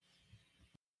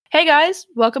Hey guys,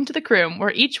 welcome to The Crew,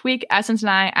 where each week Essence and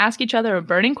I ask each other a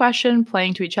burning question,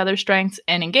 playing to each other's strengths,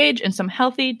 and engage in some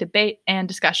healthy debate and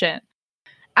discussion.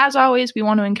 As always, we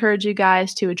want to encourage you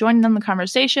guys to join in the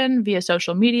conversation via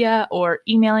social media or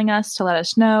emailing us to let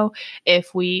us know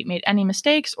if we made any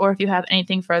mistakes or if you have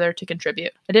anything further to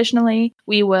contribute. Additionally,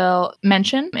 we will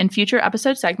mention in future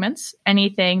episode segments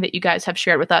anything that you guys have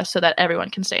shared with us so that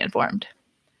everyone can stay informed.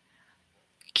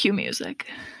 Cue music.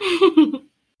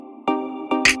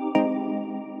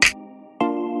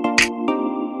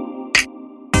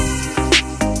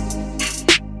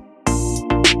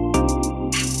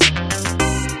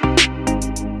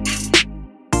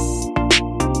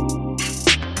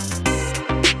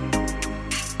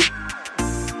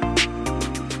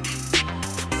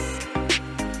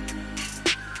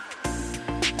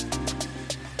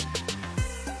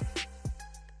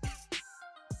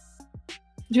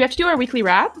 Do we have to do our weekly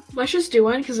wrap? Let's just do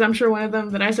one, because I'm sure one of them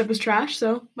that I said was trash,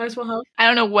 so might as well help. I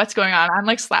don't know what's going on. I'm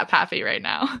like slap happy right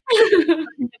now.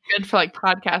 It's good for like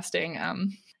podcasting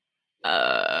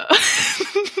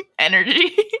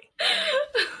energy.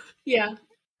 Yeah.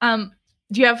 Do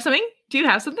you have something? Do you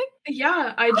have something?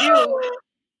 Yeah, I do.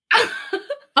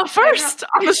 Oh, first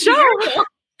on the show.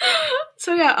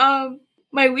 So yeah,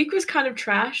 my week was kind of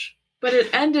trash, but it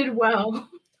ended well.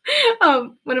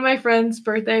 One of my friend's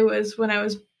birthday was when I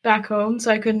was back home,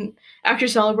 so I couldn't actually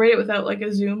celebrate it without like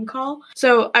a Zoom call.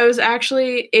 So I was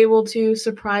actually able to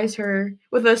surprise her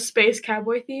with a space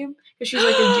cowboy theme because she's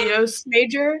like a geos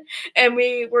major, and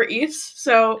we were East,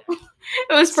 so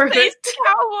it was perfect. Space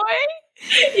cowboy.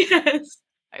 Yes,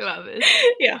 I love it.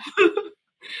 Yeah.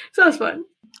 So it was fun.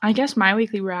 I guess my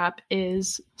weekly wrap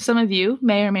is, some of you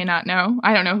may or may not know.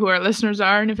 I don't know who our listeners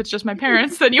are, and if it's just my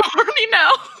parents, then you already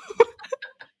know.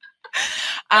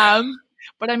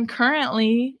 But I'm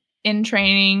currently in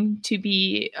training to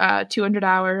be a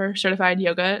 200-hour certified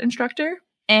yoga instructor.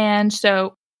 And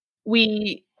so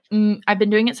I've been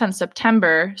doing it since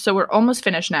September. So we're almost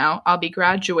finished now. I'll be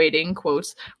graduating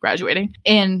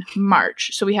in March.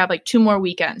 So we have like 2 more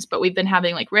weekends, but we've been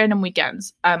having like random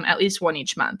weekends, at least one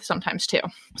each month, sometimes 2.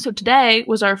 So today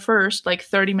was our first like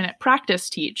 30-minute practice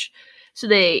teach. So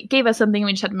they gave us something,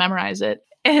 we just had to memorize it.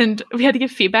 And we had to give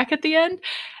feedback at the end.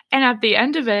 And at the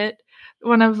end of it,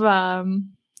 one of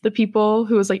the people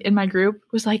who was like in my group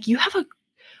was like, "You have a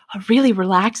really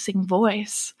relaxing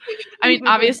voice." I mean,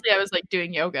 obviously I was like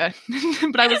doing yoga,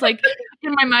 but I was like,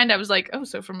 in my mind, I was like, "Oh,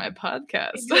 so for my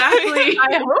podcast." Exactly.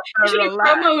 I hope I should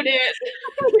promote it.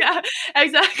 Yeah,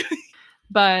 exactly.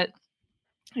 But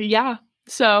yeah,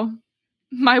 so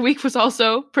my week was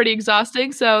also pretty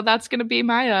exhausting. So that's going to be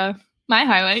my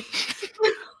highlight.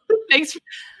 Thanks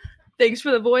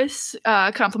for the voice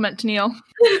compliment to Neil.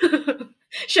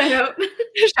 Shout out.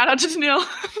 Shout out to Neil.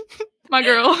 My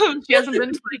girl. She hasn't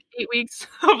been to like 8 weeks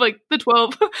of like the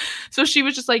 12. So she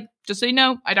was just like, "Just so you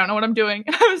know, I don't know what I'm doing."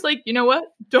 And I was like, "You know what?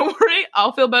 Don't worry.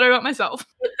 I'll feel better about myself."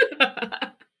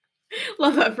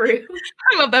 Love that for you.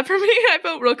 I love that for me. I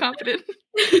felt real confident.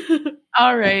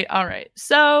 All right.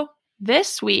 So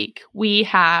this week we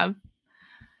have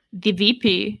the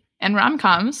VP and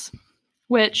RomComs,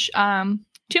 which 2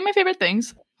 of my favorite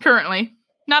things currently,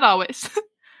 not always.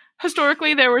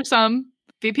 Historically, there were some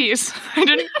VPs I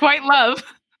didn't quite love,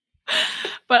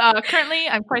 but currently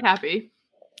I'm quite happy.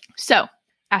 So,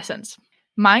 Essence,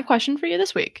 my question for you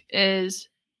this week is,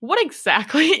 what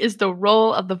exactly is the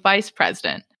role of the vice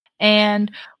president,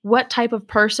 and what type of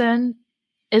person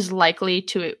is likely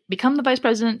to become the vice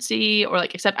presidency or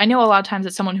like accept? I know a lot of times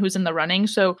it's someone who's in the running.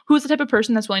 So who's the type of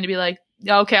person that's willing to be like,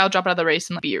 "Okay, I'll drop out of the race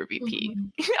and be your VP."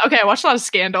 Mm-hmm. Okay, I watched a lot of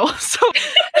Scandal.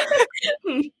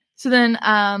 So then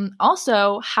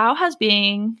also, how has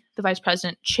being the vice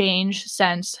president changed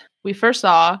since we first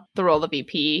saw the role of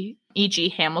VP, e.g.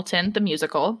 Hamilton, the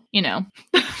musical, you know?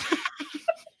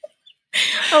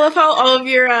 I love how all of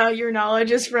your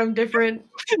knowledge is from different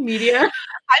media.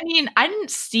 I mean, I didn't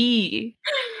see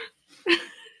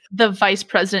the vice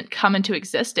president come into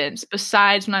existence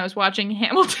besides when I was watching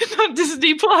Hamilton on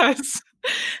Disney Plus,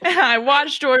 and I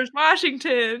watched George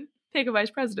Washington take a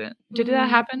vice president. Did that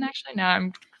happen? Actually, now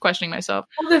I'm questioning myself.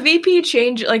 Well, the VP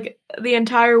changed, like the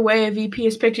entire way a VP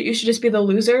is picked. It used to just be the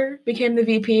loser became the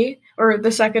VP, or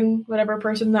the second whatever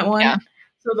person that won. Yeah.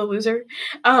 So the loser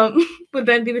would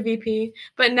then be the VP.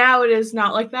 But now it is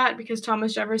not like that, because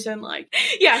Thomas Jefferson,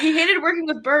 he hated working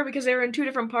with Burr because they were in 2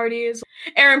 different parties.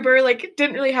 Aaron Burr,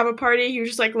 didn't really have a party. He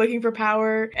was just, looking for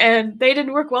power. And they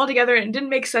didn't work well together, and it didn't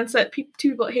make sense that 2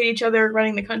 people hate each other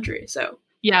running the country. So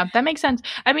yeah, that makes sense.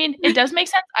 I mean, it does make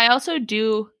sense. I also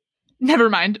do... Never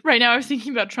mind. Right now I was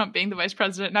thinking about Trump being the vice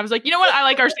president, and I was like, you know what? I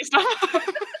like RC stuff.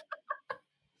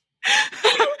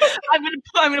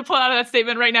 I'm gonna pull out of that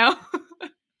statement right now.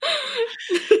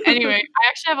 Anyway, I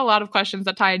actually have a lot of questions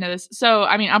that tie into this. So,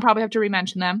 I mean, I'll probably have to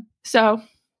re-mention them. So,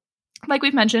 like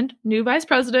we've mentioned, new vice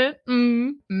president,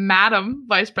 Madam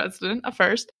Vice President, a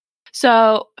first.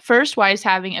 So, first, why is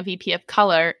having a VP of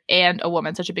color and a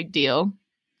woman such a big deal,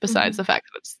 besides the fact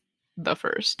that it's the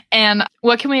first? And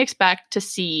what can we expect to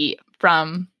see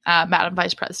from Madam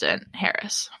Vice President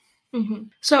Harris?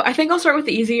 So I think I'll start with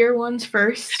the easier ones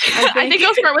first. I think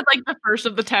I'll start with like the first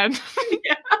of the 10.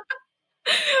 Yeah.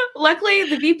 Luckily,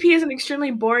 the VP is an extremely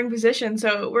boring position,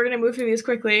 so we're going to move through these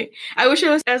quickly. I wish it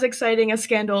was as exciting as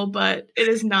Scandal, but it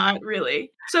is not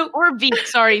really. Or Veep.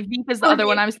 Sorry, Veep is the other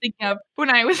one I was thinking of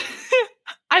when I was...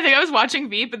 I think I was watching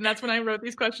Veep, and that's when I wrote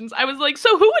these questions. I was like,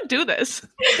 so who would do this?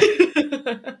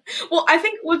 Well, I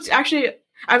think what's actually...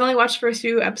 I've only watched the first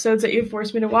few episodes that you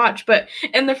forced me to watch, but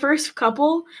in the first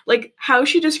couple, like, how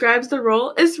she describes the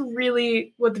role is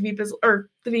really what the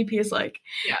VP is like.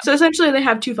 Yeah. So essentially they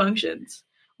have two functions.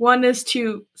 One is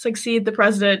to succeed the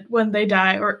president when they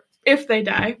die, or if they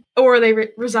die, or they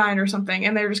resign or something,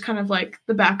 and they're just kind of like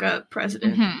the backup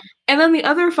president. And then the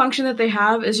other function that they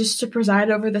have is just to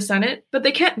preside over the Senate, but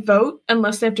they can't vote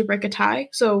unless they have to break a tie.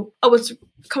 So, what's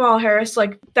Kamala Harris,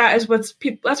 like, that's what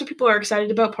people are excited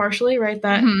about partially, right?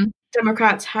 That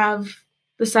Democrats have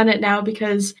the Senate now,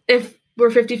 because if we're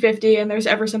 50-50 and there's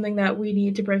ever something that we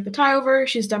need to break the tie over,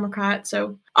 she's Democrat.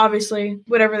 So obviously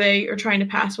whatever they are trying to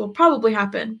pass will probably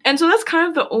happen. And so that's kind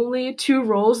of the only two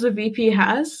roles the VP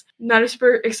has. Not a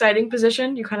super exciting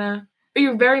position.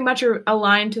 You very much are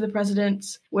aligned to the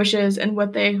president's wishes and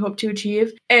what they hope to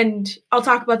achieve. And I'll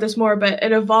talk about this more, but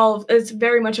it's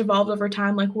very much evolved over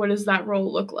time. Like, what does that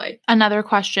role look like? Another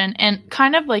question, and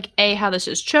kind of like A, how this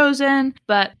is chosen,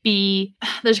 but B,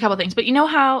 there's a couple things. But you know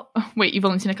how, wait, you've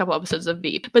only seen a couple episodes of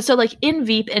Veep. But so like in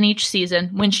Veep, in each season,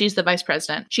 when she's the vice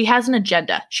president, she has an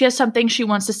agenda. She has something she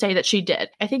wants to say that she did.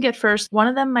 I think at first, one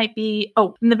of them might be,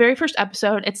 in the very first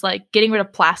episode, it's like getting rid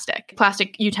of plastic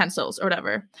utensils or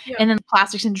whatever. Yeah. And then the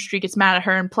plastics industry gets mad at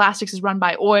her, and plastics is run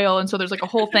by oil, and so there's like a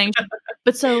whole thing.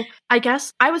 But so I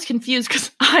guess I was confused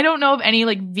because I don't know of any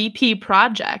like VP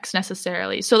projects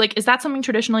necessarily. So like, is that something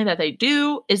traditionally that they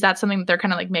do? Is that something that they're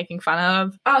kind of like making fun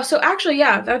of? So actually,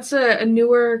 yeah, that's a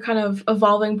newer kind of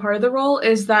evolving part of the role,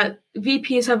 is that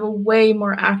VPs have a way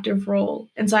more active role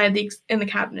in the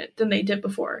cabinet than they did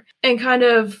before. And kind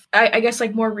of, I guess,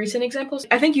 like more recent examples.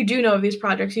 I think you do know of these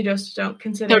projects, you just don't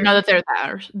consider. Don't know that they're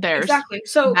theirs. Exactly.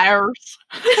 So theirs.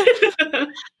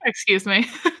 Excuse me.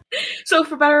 So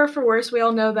for better or for worse, we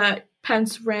all know that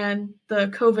Pence ran the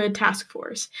COVID task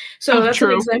force. So that's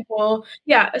true. An example.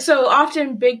 Yeah. So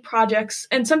often big projects,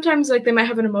 and sometimes like they might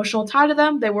have an emotional tie to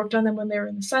them. They worked on them when they were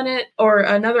in the Senate or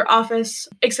another office,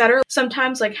 etc.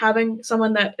 Sometimes like having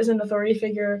someone that is an authority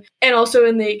figure and also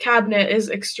in the cabinet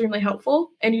is extremely helpful,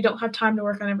 and you don't have time to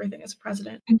work on everything as a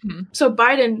president. So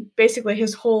Biden, basically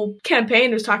his whole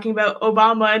campaign was talking about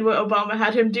Obama and what Obama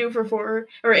had him do for 4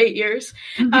 or 8 years.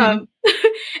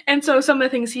 And so some of the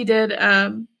things he did,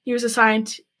 he was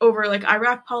assigned over like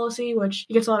Iraq policy, which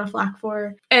he gets a lot of flack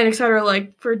for, and etc.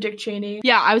 Like for Dick Cheney.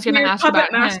 Yeah, I was going to ask about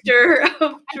puppet master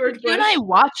of George Bush. You and I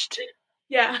watched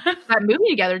that movie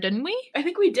together, didn't we? I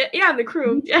think we did. Yeah, in the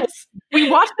crew. Yes, we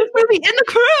watched this movie in the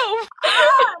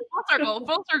crew.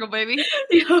 Full circle, baby.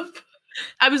 Yep.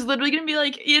 I was literally going to be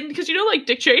like, because like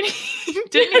Dick Cheney,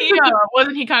 didn't he?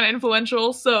 Wasn't he kind of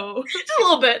influential? So just a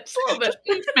little bit.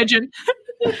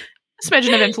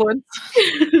 Smidgen of influence.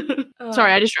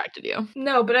 Sorry, I distracted you.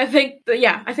 No, but I think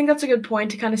that's a good point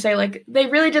to kind of say, like, they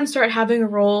really didn't start having a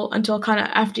role until kind of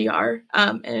FDR.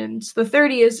 And the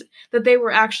 30 is that they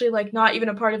were actually like not even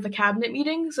a part of the cabinet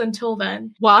meetings until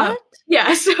then. What?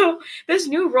 Yeah, so this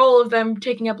new role of them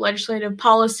taking up legislative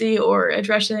policy or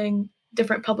addressing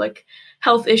different public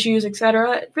health issues,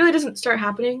 etc., it really doesn't start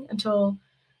happening until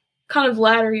kind of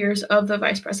latter years of the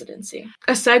vice presidency.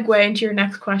 A segue into your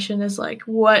next question is like,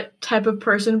 what type of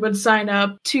person would sign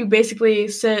up to basically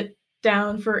sit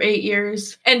down for 8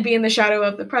 years and be in the shadow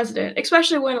of the president,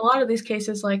 especially when a lot of these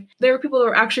cases, like, there were people that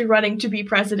were actually running to be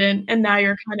president, and now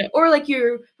you're kind of, or like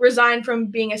you resign from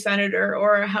being a senator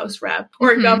or a house rep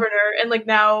or a governor, and like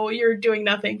now you're doing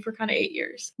nothing for kind of 8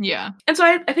 years. Yeah. And so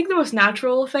I think the most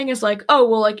natural thing is like, oh,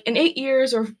 well, like in 8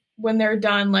 years or when they're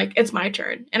done, like, it's my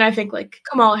turn. And I think like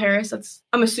Kamala Harris,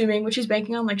 I'm assuming what she's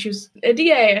banking on, like she was a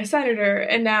DA, a senator,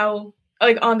 and now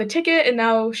like on the ticket, and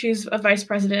now she's a vice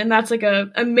president, and that's like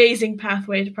a amazing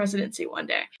pathway to presidency one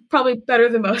day. Probably better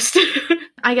than most.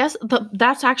 I guess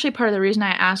that's actually part of the reason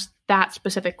I asked that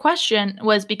specific question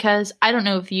was because I don't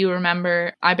know if you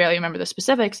remember, I barely remember the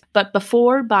specifics, but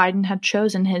before Biden had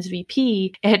chosen his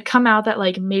VP, it had come out that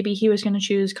like maybe he was going to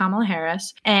choose Kamala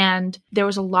Harris, and there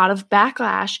was a lot of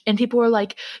backlash, and people were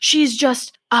like, she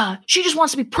just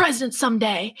wants to be president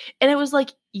someday. And it was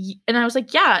like, and I was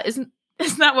like, yeah, isn't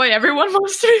that why everyone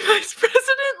wants to be vice president?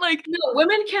 Like, no,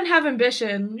 women can have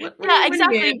ambition. What yeah,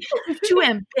 exactly. She's too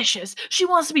ambitious. She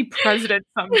wants to be president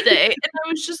someday.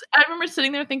 And I remember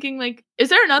sitting there thinking, like, is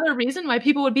there another reason why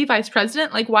people would be vice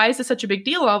president? Like, why is this such a big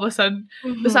deal all of a sudden?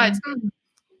 Besides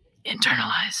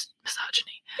internalized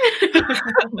misogyny.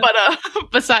 But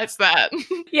besides that.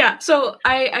 Yeah, so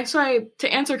I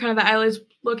to answer kind of that, I was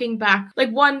looking back, like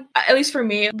one, at least for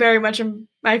me, very much in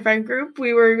my friend group,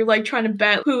 we were like trying to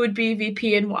bet who would be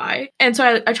VP and why. And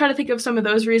so I try to think of some of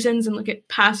those reasons and look at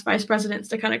past vice presidents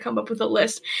to kind of come up with a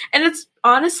list. And it's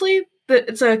honestly,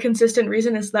 it's a consistent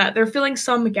reason is that they're filling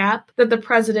some gap that the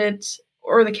president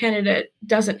or the candidate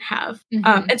doesn't have.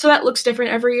 And so that looks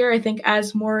different every year. I think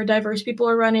as more diverse people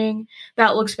are running,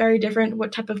 that looks very different.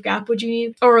 What type of gap would you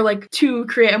need? Or like to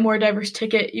create a more diverse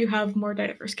ticket, you have more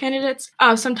diverse candidates.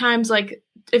 Sometimes like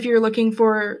if you're looking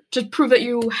for to prove that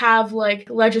you have like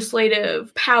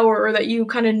legislative power or that you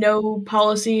kind of know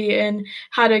policy and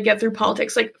how to get through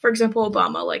politics. Like for example,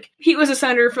 Obama, like he was a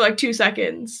senator for like 2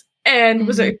 seconds and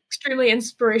was an extremely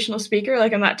inspirational speaker.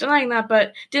 Like, I'm not denying that,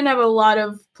 but didn't have a lot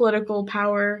of political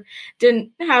power,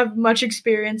 didn't have much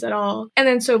experience at all. And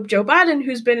then so Joe Biden,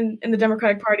 who's been in the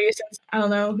Democratic Party since, I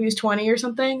don't know, he was 20 or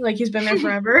something, like he's been there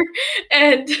forever.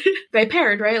 And they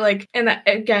paired, right? Like, and that,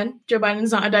 again, Joe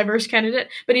Biden's not a diverse candidate,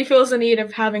 but he feels the need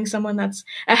of having someone that's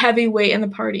a heavyweight in the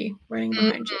party running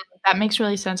behind you. That makes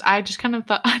really sense. I just kind of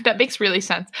thought, that makes really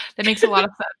sense. That makes a lot of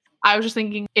sense. I was just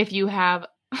thinking if you have,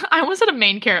 I almost said a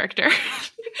main character.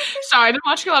 Sorry, I've been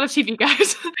watching a lot of TV,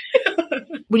 guys.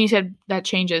 When you said that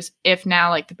changes, if now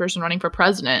like the person running for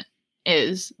president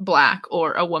is Black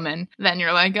or a woman, then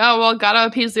you're like, oh, well, gotta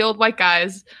appease the old white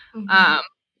guys.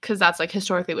 Because that's like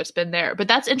historically what's been there. But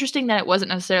that's interesting that it wasn't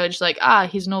necessarily just like,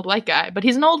 he's an old white guy. But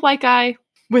he's an old white guy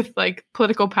with like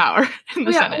political power in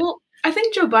the Senate. Well, I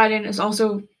think Joe Biden is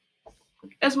also,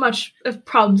 as much of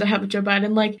problems I have with Joe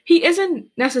Biden, like he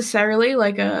isn't necessarily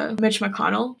like a Mitch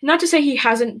McConnell. Not to say he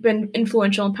hasn't been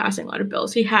influential in passing a lot of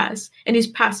bills. He has, and he's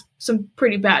passed some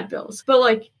pretty bad bills. But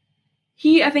like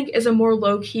he, I think, is a more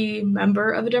low-key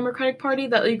member of the Democratic Party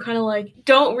that you kind of like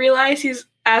don't realize he's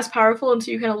as powerful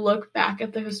until you kind of look back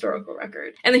at the historical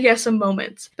record. And then he has some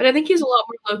moments. But I think he's a lot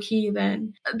more low-key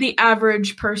than the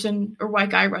average person or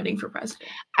white guy running for president.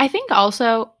 I think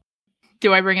also,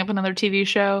 do I bring up another TV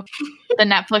show? The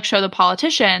Netflix show, The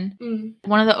Politician.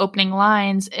 One of the opening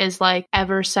lines is like,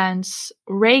 ever since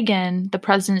Reagan, the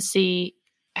presidency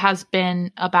has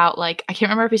been about like, I can't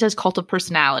remember if he says cult of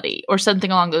personality or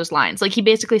something along those lines. Like he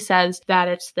basically says that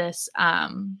it's this,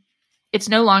 it's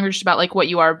no longer just about like what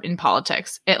you are in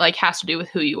politics. It like has to do with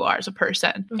who you are as a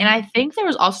person. And I think there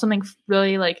was also something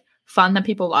really like fun that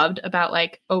people loved about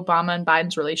like Obama and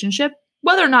Biden's relationship.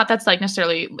 Whether or not that's like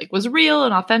necessarily like was real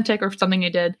and authentic or something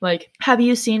he did. Like, have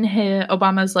you seen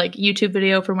Obama's like YouTube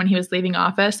video from when he was leaving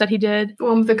office that he did? The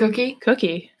one with the cookie?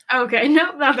 Cookie. Okay,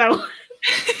 no, not that one.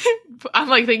 I'm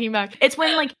like thinking back. It's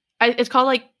when like, it's called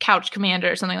like Couch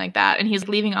Commander or something like that. And he's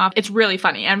leaving off. It's really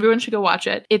funny. Everyone should go watch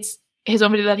it. It's his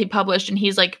own video that he published. And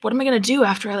he's like, what am I going to do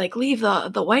after I like leave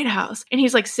the White House? And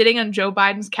he's like sitting on Joe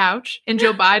Biden's couch. And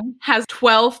Joe Biden has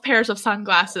 12 pairs of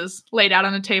sunglasses laid out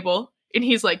on a table. And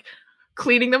he's like,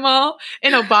 cleaning them all,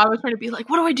 and Obama's trying to be like,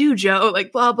 what do I do, Joe?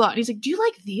 Like, blah, blah. And he's like, do you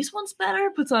like these ones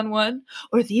better? Puts on one,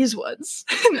 or these ones?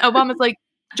 And Obama's like,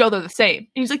 Joe, they're the same. And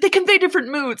he's like, they convey different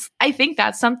moods. I think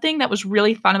that's something that was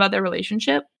really fun about their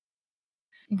relationship.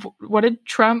 What did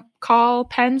Trump call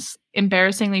Pence?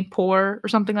 Embarrassingly poor or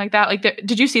something like that. Like,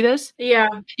 did you see this? Yeah.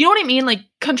 You know what I mean? Like,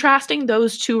 contrasting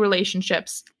those two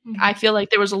relationships, I feel like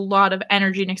there was a lot of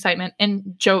energy and excitement,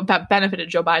 and that benefited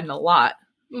Joe Biden a lot.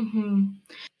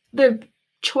 The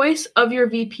choice of your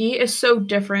VP is so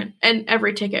different in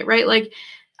every ticket, right? Like,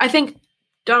 I think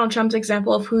Donald Trump's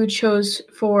example of who he chose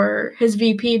for his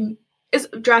VP is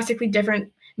drastically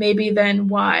different, maybe, than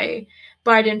why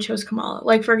Biden chose Kamala.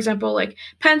 Like, for example, like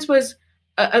Pence was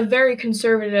a very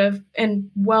conservative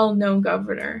and well-known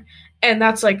governor, and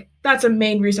that's a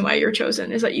main reason why you're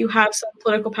chosen, is that you have some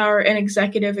political power and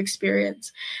executive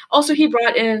experience. Also, he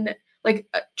brought in like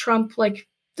Trump, like,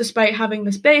 despite having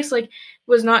this base, like,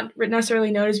 was not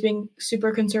necessarily known as being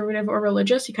super conservative or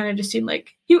religious. He kind of just seemed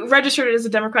like he registered it as a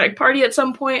Democratic Party at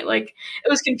some point. Like, it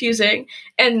was confusing.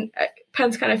 And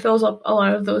Pence kind of fills up a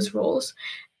lot of those roles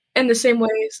in the same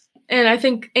ways. And I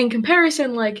think in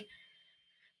comparison, like,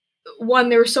 one,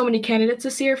 there were so many candidates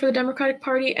this year for the Democratic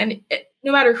Party, and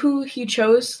no matter who he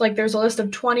chose, like there's a list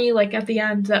of 20, like at the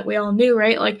end that we all knew,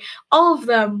 right? Like all of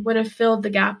them would have filled the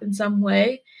gap in some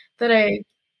way that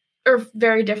are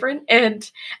very different. And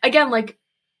again, like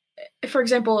for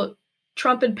example,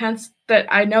 Trump and Pence that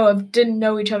I know of didn't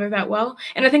know each other that well.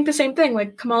 And I think the same thing,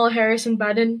 like Kamala Harris and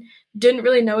Biden didn't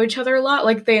really know each other a lot.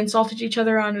 Like they insulted each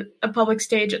other on a public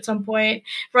stage at some point,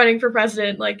 running for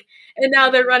president, like, and now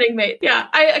they're running mate. Yeah,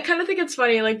 I kind of think it's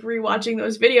funny, like rewatching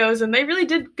those videos, and they really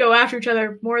did go after each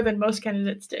other more than most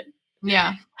candidates did.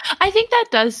 Yeah. I think that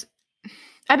does.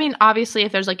 I mean, obviously,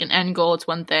 if there's like an end goal, it's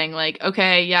one thing. Like,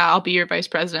 okay, yeah, I'll be your vice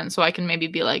president, so I can maybe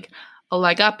be like a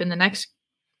leg up in the next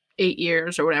 8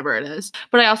 years or whatever it is.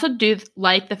 But I also do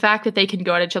like the fact that they can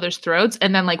go at each other's throats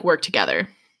and then like work together.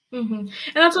 Mm-hmm.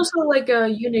 And that's also like a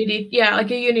unity, like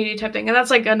a unity type thing. And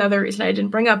that's like another reason I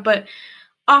didn't bring up. But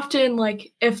often,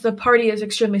 like if the party is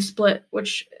extremely split,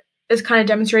 which is kind of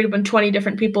demonstrated when 20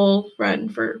 different people run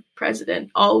for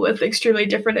president, all with extremely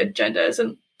different agendas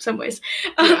in some ways,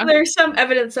 there's some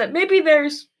evidence that maybe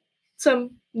there's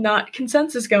some not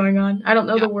consensus going on. I don't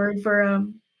know the word for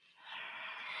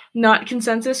not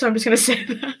consensus, so I'm just going to say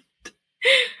that.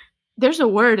 There's a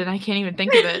word and I can't even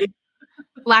think of it.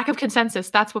 Lack of consensus.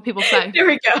 That's what people say. There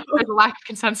we go. There's a lack of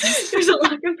consensus. There's a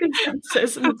lack of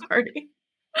consensus in the party.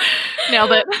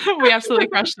 Nailed it. We absolutely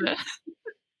crushed it.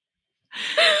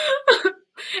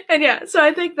 And yeah, so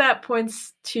I think that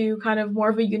points to kind of more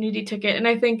of a unity ticket. And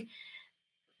I think,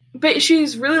 but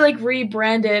she's really like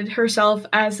rebranded herself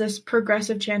as this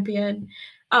progressive champion.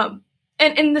 And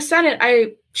in the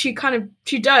Senate,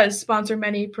 she does sponsor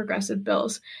many progressive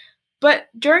bills. But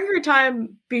during her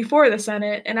time before the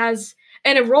Senate,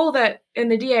 and a role that in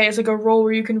the DA is like a role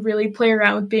where you can really play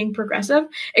around with being progressive,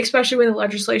 especially when the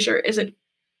legislature isn't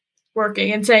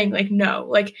working and saying like no,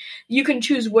 like you can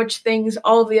choose which things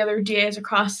all of the other DAs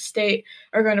across the state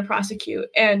are going to prosecute,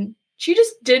 and she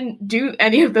just didn't do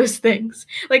any of those things.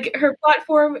 Like her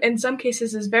platform in some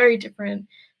cases is very different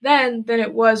than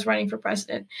it was running for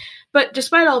president. But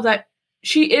despite all of that,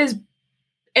 she is,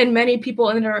 and many people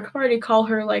in the Democratic Party call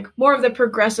her like more of the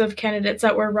progressive candidates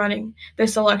that were running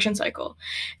this election cycle.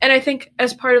 And I think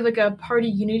as part of like a party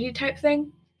unity type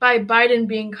thing, by Biden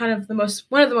being kind of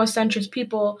one of the most centrist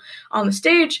people on the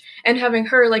stage, and having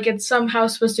her like it's somehow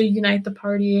supposed to unite the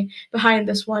party behind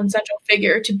this one central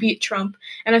figure to beat Trump.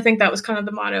 And I think that was kind of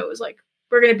the motto. It was like,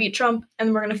 we're going to beat Trump and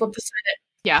then we're going to flip the Senate.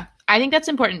 Yeah, I think that's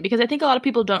important because I think a lot of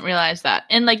people don't realize that.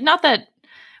 And like, not that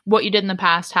what you did in the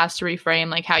past has to reframe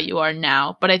like how you are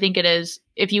now, but I think it is,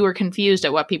 if you were confused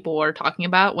at what people were talking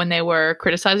about when they were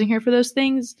criticizing her for those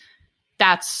things,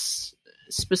 that's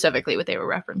specifically what they were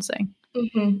referencing.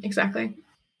 Mm-hmm, exactly.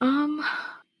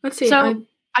 Let's see. So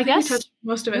I guess we touched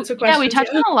most of it. So we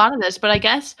touched on a lot of this, but I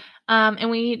guess,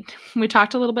 and we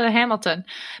talked a little bit of Hamilton,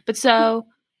 but so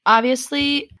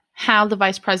obviously how the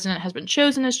vice president has been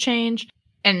chosen has changed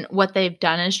and what they've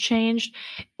done has changed.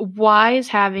 Why is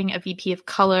having a VP of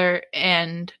color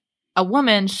and a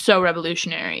woman so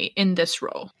revolutionary in this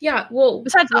role? Yeah, well,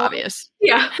 besides obvious.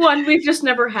 Yeah, one, we've just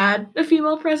never had a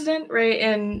female president, right?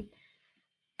 And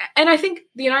I think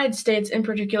the United States in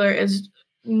particular is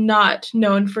not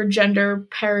known for gender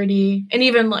parity and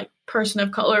even like person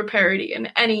of color parity in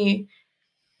any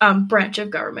branch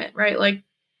of government, right? Like,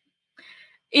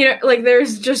 you know, like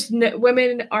there's just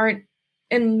women aren't,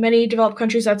 in many developed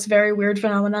countries, that's a very weird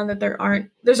phenomenon that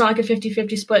there's not like a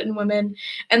 50-50 split in women.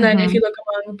 And then if you look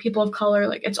among people of color,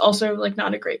 like it's also like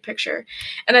not a great picture.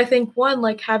 And I think one,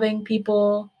 like having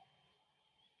people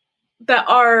that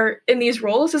are in these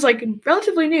roles is like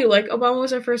relatively new. Like Obama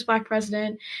was our first Black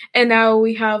president, and now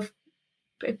we have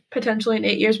potentially in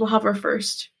 8 years we'll have our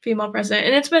first female president,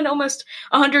 and it's been almost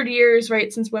 100 years,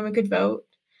 right, since women could vote.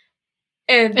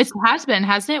 And it has been,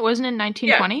 hasn't it? Wasn't it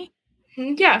 1920?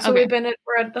 Yeah, so okay.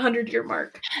 We're at the 100-year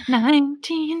mark.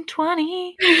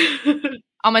 1920.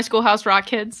 All my Schoolhouse Rock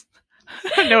kids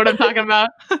know what I'm talking about.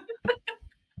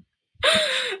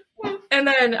 And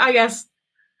then I guess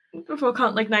we'll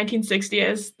count like 1960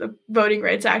 as the Voting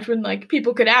Rights Act, when like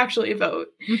people could actually vote,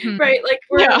 right? Like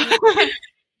we're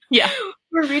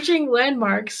reaching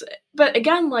landmarks. But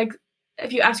again, like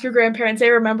if you ask your grandparents, they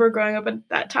remember growing up at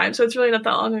that time, so it's really not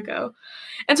that long ago.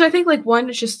 And so I think like one,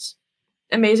 it's just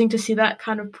amazing to see that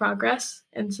kind of progress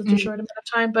in such a short amount of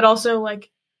time, but also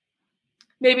like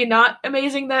maybe not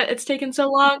amazing that it's taken so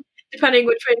long, depending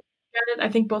which way you look at it. I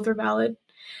think both are valid.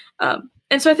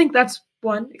 And so I think that's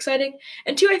one, exciting.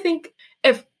 And two, I think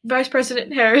if Vice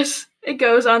President Harris it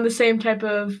goes on the same type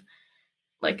of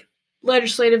like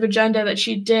legislative agenda that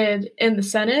she did in the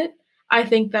Senate, I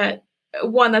think that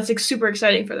one, that's like super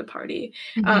exciting for the party.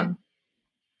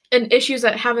 and issues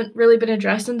that haven't really been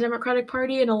addressed in the Democratic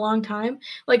Party in a long time,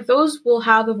 like those will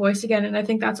have a voice again. And I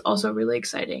think that's also really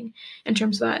exciting in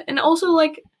terms of that. And also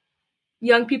like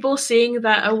young people seeing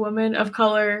that a woman of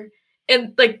color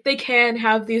and like they can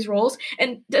have these roles,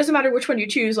 and it doesn't matter which one you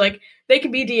choose, like they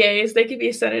can be DAs, they can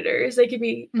be senators, they can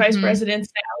be vice presidents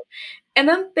now, and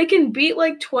then they can beat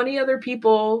like 20 other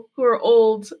people who are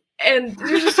old, and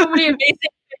there's just so many amazing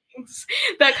things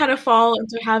that kind of fall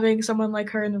into having someone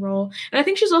like her in the role. And I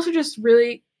think she's also just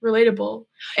really relatable,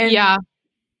 and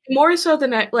more so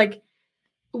than like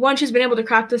one, she's been able to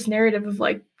craft this narrative of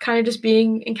like kind of just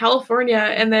being in California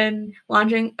and then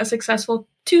launching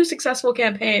two successful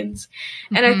campaigns.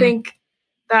 And I think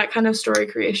that kind of story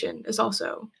creation is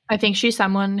also. I think she's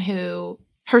someone who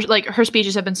her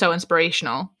speeches have been so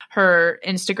inspirational. Her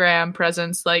Instagram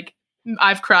presence, like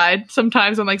I've cried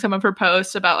sometimes on like some of her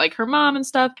posts about like her mom and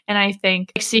stuff. And I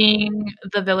think seeing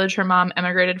the village her mom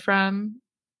emigrated from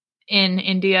in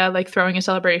India, like throwing a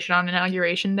celebration on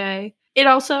Inauguration Day, it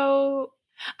also,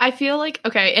 I feel like,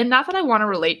 okay, and not that I want to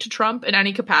relate to Trump in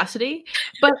any capacity,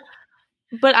 but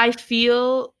I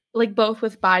feel like both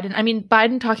with Biden, I mean,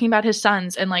 Biden talking about his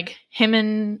sons and like him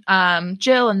and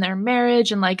Jill and their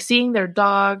marriage and like seeing their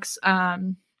dogs,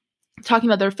 talking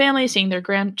about their family, seeing their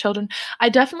grandchildren, I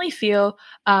definitely feel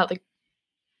like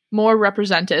more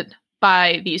represented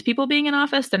by these people being in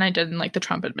office than I did in like the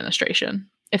Trump administration,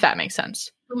 if that makes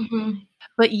sense.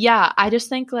 But yeah, I just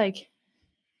think like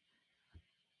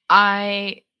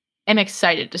I am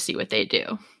excited to see what they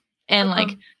do and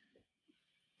like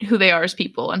who they are as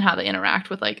people and how they interact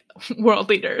with like world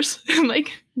leaders and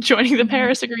like joining the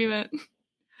Paris Agreement.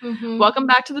 Welcome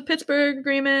back to the Pittsburgh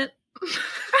Agreement.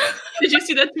 Did you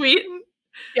see that tweet?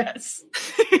 Yes.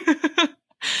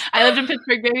 I lived in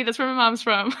Pittsburgh, baby. That's where my mom's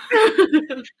from.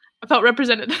 I felt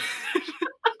represented.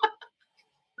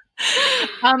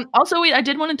 Also, I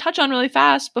did want to touch on really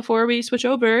fast before we switch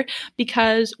over,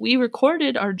 because we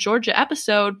recorded our Georgia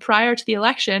episode prior to the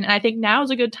election, and I think now is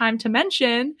a good time to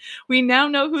mention we now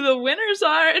know who the winners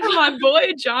are. It's my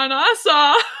boy, Jon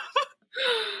Ossoff.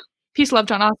 Peace, love,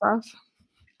 Jon Ossoff.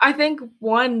 I think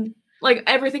like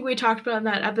everything we talked about in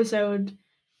that episode,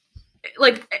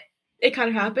 like it kind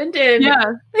of happened, and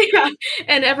yeah,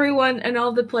 and everyone and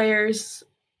all the players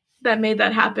that made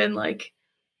that happen, like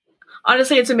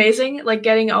honestly, it's amazing, like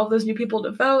getting all those new people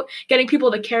to vote, getting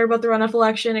people to care about the runoff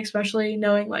election, especially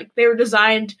knowing like they were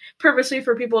designed purposely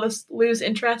for people to lose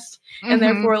interest and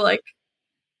therefore like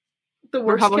the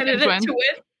worst candidate to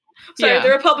win. Sorry, the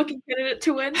Republican candidate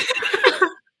to win.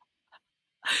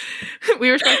 We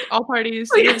respect all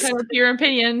parties. You're entitled to your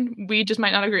opinion. We just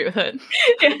might not agree with it.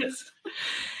 Yes.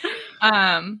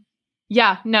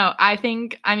 Yeah, no, I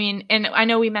think, I mean, and I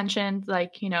know we mentioned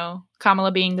like, you know,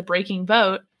 Kamala being the breaking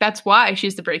vote. That's why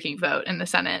she's the breaking vote in the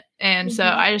Senate. And so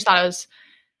I just thought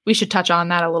we should touch on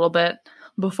that a little bit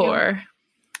before,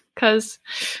 because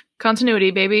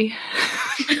continuity, baby.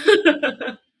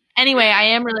 Anyway, I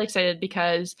am really excited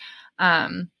because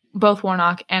both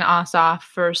Warnock and Ossoff,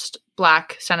 first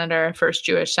Black senator, first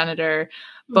Jewish senator,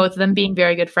 both of them being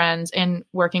very good friends and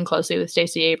working closely with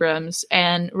Stacey Abrams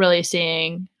and really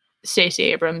seeing Stacey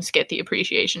Abrams get the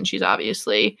appreciation she's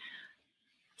obviously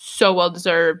so well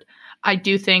deserved. I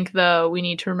do think, though, we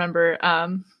need to remember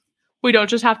we don't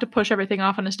just have to push everything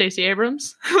off onto Stacey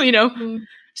Abrams. You know,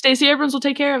 Stacey Abrams will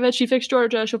take care of it. She fixed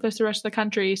Georgia. She'll fix the rest of the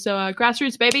country. So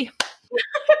grassroots, baby.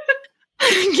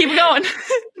 Keep going.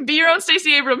 Be your own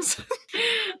Stacey Abrams.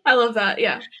 I love that.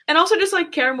 Yeah. And also just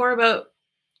like care more about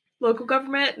local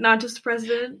government, not just the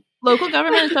president. Local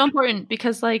government is so important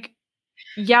because like,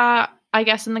 yeah, I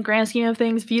guess in the grand scheme of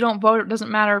things, if you don't vote, it doesn't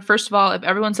matter. First of all, if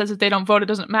everyone says if they don't vote, it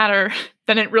doesn't matter,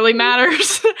 then it really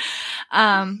matters.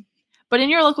 But in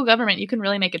your local government, you can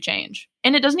really make a change.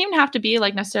 And it doesn't even have to be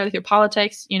like necessarily through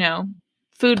politics, you know,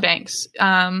 food banks,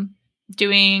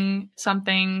 doing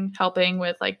something, helping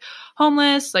with like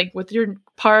homeless, like with your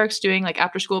parks, doing like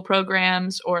after school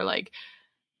programs, or like,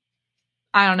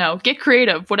 I don't know, get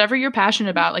creative, whatever you're passionate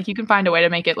about. Like you can find a way to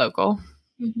make it local.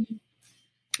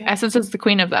 Yeah. Essence is the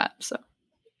queen of that. So,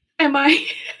 am I?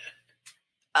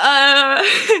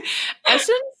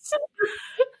 Essence.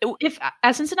 If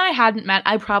Essence and I hadn't met,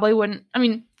 I probably wouldn't. I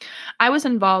mean, I was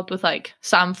involved with like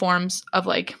some forms of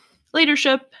like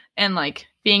leadership and like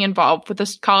being involved with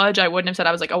this college. I wouldn't have said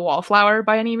I was like a wallflower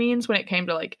by any means when it came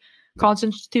to like college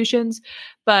institutions,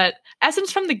 but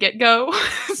Essence from the get-go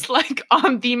is like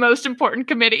on the most important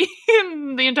committee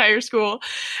in the entire school,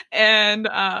 and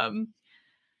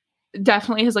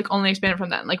definitely has like only expanded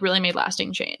from that and like really made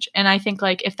lasting change. And I think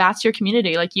like if that's your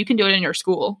community, like you can do it in your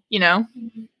school, you know?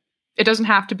 It doesn't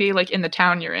have to be like in the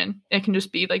town you're in. It can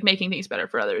just be like making things better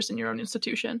for others in your own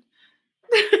institution.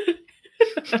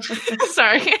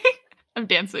 Sorry. I'm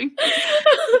dancing.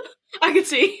 I could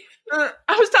see. I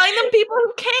was telling them people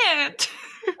who can't.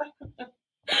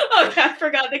 Oh, I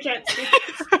forgot they can't see.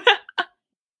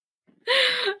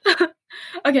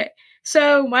 Okay,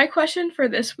 so my question for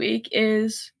this week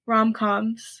is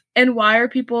rom-coms, and why are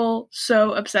people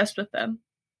so obsessed with them?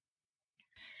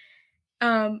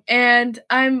 And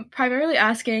I'm primarily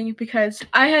asking because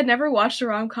I had never watched a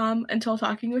rom-com until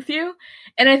talking with you,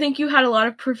 and I think you had a lot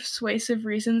of persuasive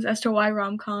reasons as to why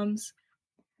rom-coms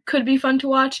could be fun to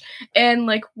watch, and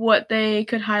like what they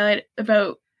could highlight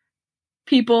about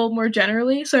people more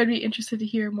generally. So I'd be interested to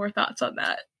hear more thoughts on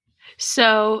that.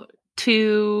 So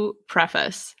to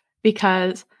preface,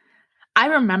 because I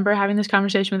remember having this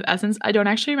conversation with Essence. I don't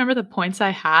actually remember the points I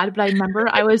had, but I remember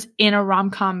I was in a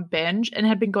rom-com binge and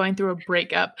had been going through a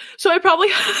breakup. So I probably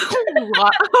had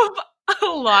a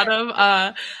lot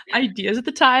of ideas at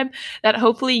the time that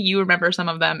hopefully you remember some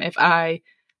of them. If I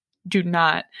do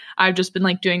not, I've just been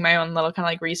like doing my own little kind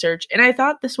of like research. And I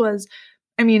thought this was,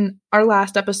 I mean, our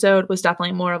last episode was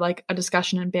definitely more of like a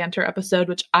discussion and banter episode,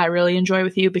 which I really enjoy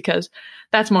with you because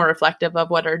that's more reflective of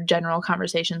what our general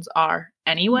conversations are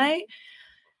anyway.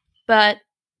 But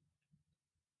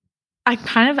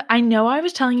I know I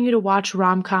was telling you to watch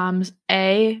rom-coms,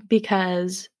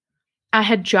 because I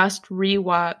had just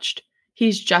rewatched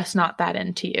He's Just Not That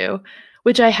Into You,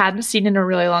 which I hadn't seen in a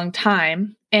really long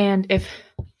time. And if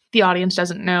the audience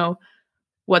doesn't know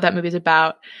what that movie is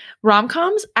about,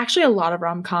 rom-coms, actually a lot of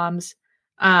rom-coms,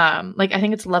 like I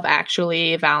think it's Love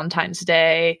Actually, Valentine's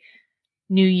Day,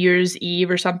 New Year's Eve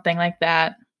or something like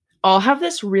that, all have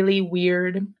this really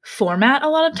weird format a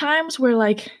lot of times where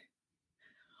like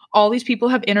all these people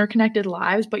have interconnected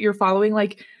lives, but you're following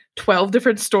like 12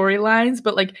 different storylines,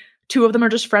 but like 2 of them are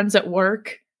just friends at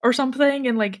work or something,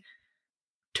 and like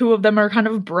 2 of them are kind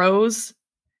of bros,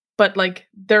 but like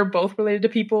they're both related to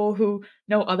people who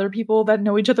know other people that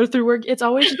know each other through work. It's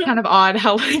always just kind of odd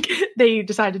how like they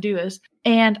decide to do this.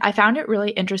 And I found it really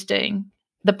interesting,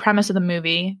 the premise of the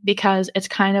movie, because it's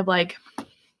kind of like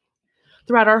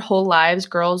throughout our whole lives,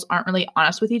 girls aren't really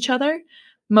honest with each other,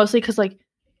 mostly because like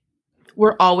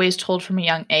we're always told from a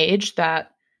young age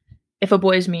that if a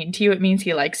boy is mean to you, it means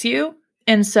he likes you.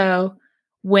 And so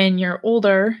when you're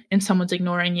older and someone's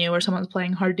ignoring you or someone's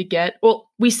playing hard to get, well,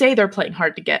 we say they're playing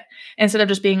hard to get instead of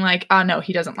just being like, oh, no,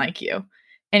 he doesn't like you,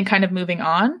 and kind of moving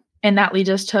on. And that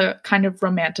leads us to kind of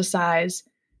romanticize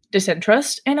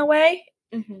disinterest in a way.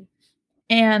 Mm-hmm.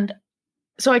 And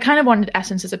so I kind of wanted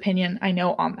Essence's opinion, I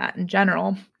know, on that in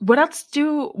general. What else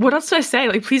do I say?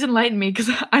 Like, please enlighten me,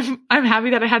 because I'm happy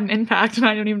that I had an impact and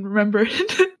I don't even remember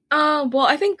it. Well,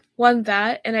 I think one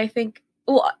that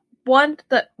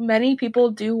many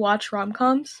people do watch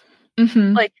rom-coms.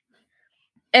 Mm-hmm. Like,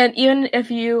 and even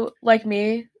if you, like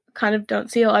me, kind of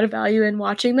don't see a lot of value in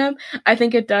watching them, I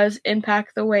think it does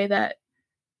impact the way that,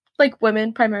 like,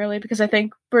 women primarily, because I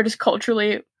think we're just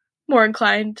culturally more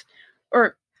inclined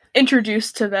or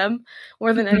introduced to them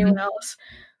more than anyone else.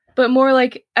 But more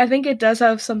like, I think it does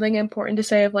have something important to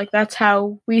say of like, that's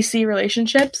how we see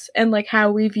relationships and like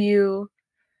how we view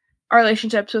our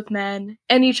relationships with men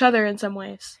and each other in some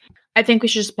ways. I think we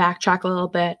should just backtrack a little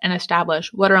bit and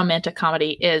establish what a romantic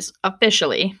comedy is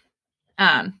officially,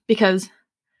 because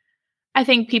I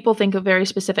think people think of very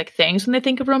specific things when they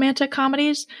think of romantic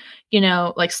comedies, you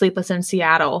know, like Sleepless in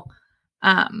Seattle.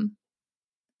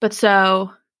 But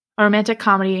so a romantic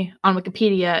comedy on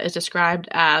Wikipedia is described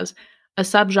as a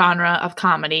subgenre of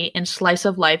comedy and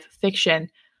slice-of-life fiction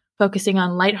focusing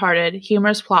on lighthearted,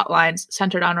 humorous plot lines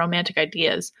centered on romantic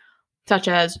ideas, such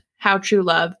as how true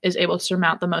love is able to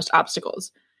surmount the most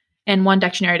obstacles. And one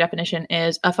dictionary definition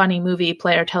is a funny movie,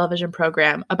 play, or television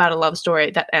program about a love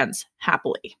story that ends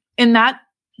happily. And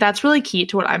that's really key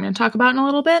to what I'm going to talk about in a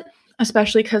little bit,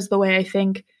 especially because the way I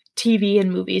think TV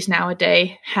and movies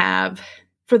nowadays have,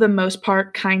 for the most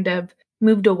part, kind of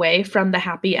moved away from the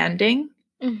happy ending.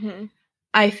 Mm-hmm.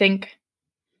 I think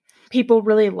people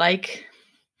really like,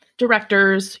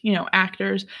 directors, you know,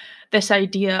 actors, this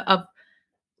idea of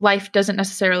life doesn't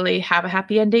necessarily have a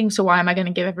happy ending, so why am I going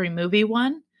to give every movie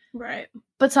one? Right.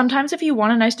 But sometimes if you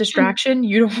want a nice distraction,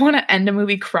 you don't want to end a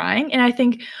movie crying. And I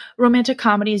think romantic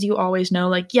comedies, you always know,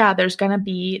 like, yeah, there's going to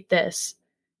be this.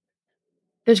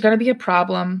 There's going to be a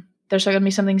problem. There's going to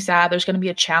be something sad. There's going to be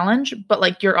a challenge. But,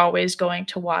 like, you're always going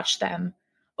to watch them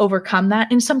overcome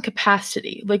that in some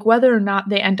capacity. Like, whether or not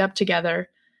they end up together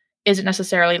isn't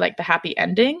necessarily, like, the happy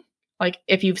ending. Like,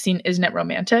 if you've seen Isn't It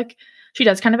Romantic, she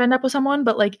does kind of end up with someone.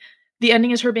 But, like, the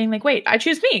ending is her being like, wait, I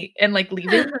choose me. And, like,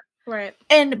 leaving. Right.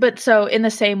 But so in the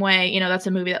same way, you know, that's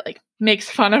a movie that like makes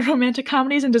fun of romantic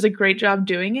comedies and does a great job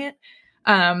doing it.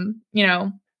 You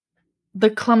know, the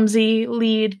clumsy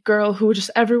lead girl who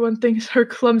just everyone thinks her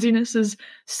clumsiness is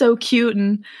so cute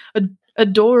and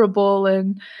adorable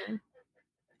and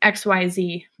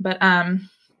XYZ. But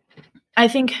I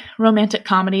think romantic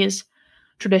comedies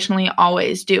traditionally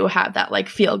always do have that like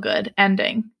feel good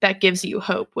ending that gives you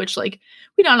hope, which like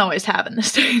we don't always have in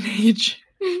this day and age.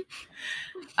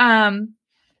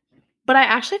 But I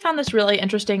actually found this really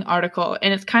interesting article,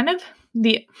 and it's kind of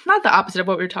not the opposite of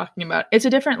what we were talking about. It's a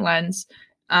different lens.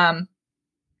 And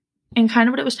kind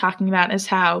of what it was talking about is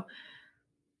how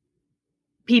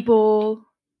people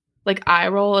like eye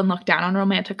roll and look down on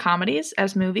romantic comedies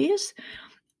as movies.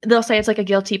 They'll say it's like a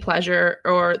guilty pleasure,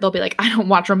 or they'll be like, I don't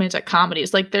watch romantic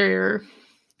comedies. Like they're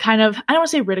kind of, I don't want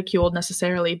to say ridiculed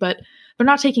necessarily, but they're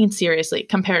not taken seriously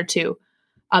compared to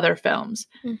other films.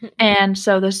 Mm-hmm. And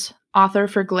so this author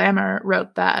for Glamour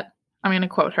wrote that, I'm going to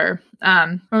quote her,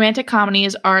 romantic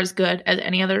comedies are as good as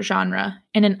any other genre,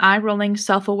 and an eye-rolling,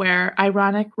 self-aware,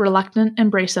 ironic, reluctant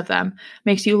embrace of them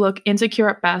makes you look insecure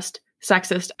at best,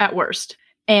 sexist at worst.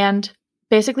 And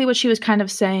basically what she was kind of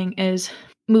saying is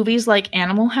movies like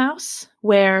Animal House,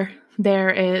 where there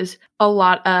is a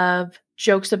lot of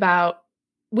jokes about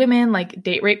women, like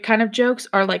date rape kind of jokes,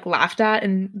 are like laughed at,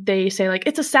 and they say like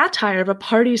it's a satire of a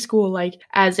party school, like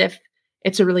as if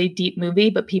it's a really deep movie.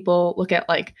 But people look at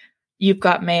like You've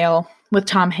Got Mail with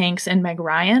Tom Hanks and Meg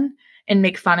Ryan and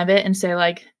make fun of it and say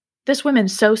like, this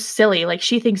woman's so silly, like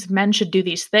she thinks men should do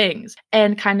these things,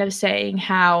 and kind of saying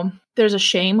how there's a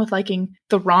shame with liking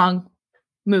the wrong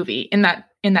movie in that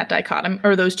dichotomy,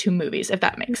 or those two movies, if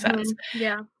that makes sense.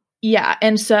 Yeah.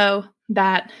 And so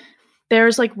that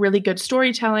there's like really good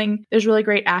storytelling, there's really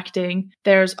great acting,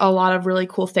 there's a lot of really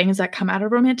cool things that come out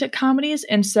of romantic comedies.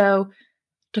 And so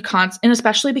and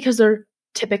especially because they're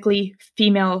typically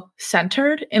female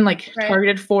centered and like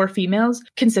targeted for females,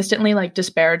 consistently like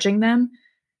disparaging them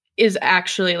is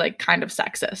actually like kind of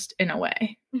sexist in a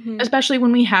way. Especially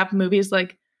when we have movies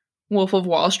like Wolf of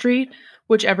Wall Street,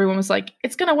 which everyone was like,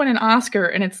 it's gonna win an Oscar,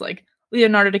 and it's like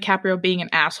Leonardo DiCaprio being an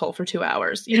asshole for 2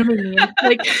 hours. You know what I mean?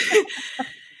 Like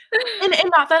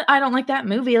and not that I don't like that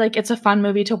movie, like it's a fun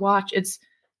movie to watch. It's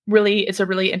a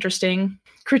really interesting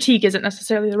critique, isn't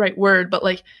necessarily the right word, but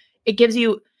like it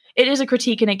is a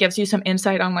critique, and it gives you some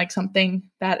insight on like something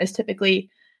that is typically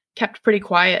kept pretty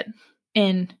quiet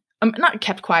in not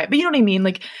kept quiet, but you know what I mean?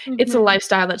 Like it's a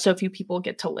lifestyle that so few people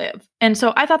get to live. And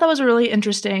so I thought that was a really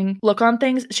interesting look on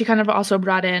things. She kind of also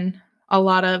brought in a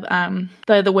lot of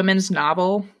the women's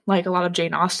novel, like a lot of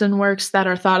Jane Austen works that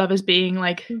are thought of as being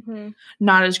like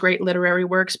not as great literary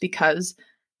works because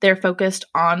they're focused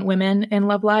on women in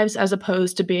love lives as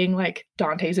opposed to being like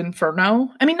Dante's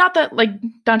Inferno. I mean, not that like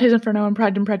Dante's Inferno and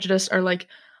Pride and Prejudice are like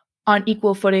on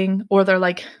equal footing, or they're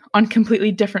like on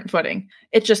completely different footing.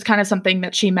 It's just kind of something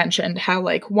that she mentioned, how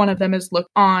like one of them is looked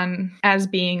on as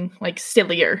being like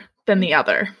sillier than the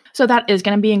other. So that is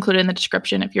going to be included in the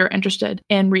description if you're interested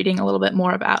in reading a little bit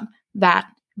more about that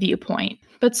viewpoint.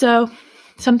 But so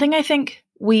something I think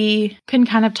we can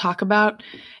kind of talk about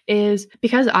is,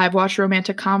 because I've watched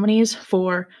romantic comedies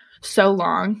for so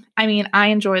long, I mean, I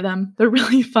enjoy them. They're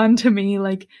really fun to me.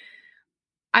 Like,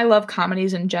 I love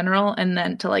comedies in general, and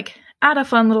then to like add a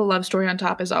fun little love story on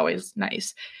top is always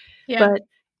nice. Yeah. But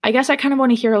I guess I kind of want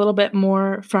to hear a little bit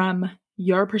more from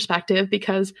your perspective,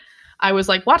 because I was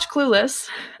like, watch Clueless.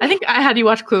 I think I had you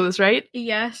watch Clueless, right?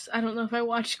 Yes. I don't know if I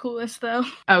watched Clueless though.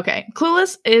 Okay.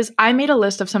 Clueless I made a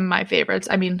list of some of my favorites.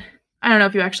 I mean, I don't know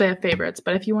if you actually have favorites,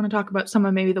 but if you want to talk about some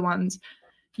of maybe the ones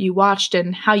you watched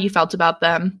and how you felt about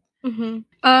them.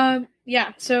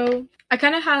 Yeah. So I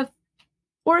kind of have.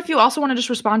 Or if you also want to just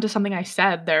respond to something I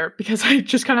said there, because I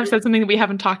just kind of said something that we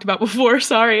haven't talked about before.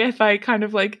 Sorry if I kind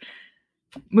of like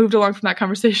moved along from that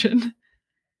conversation.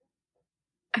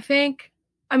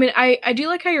 I do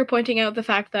like how you're pointing out the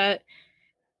fact that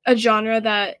a genre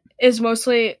that is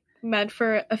mostly meant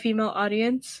for a female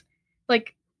audience,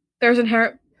 like there's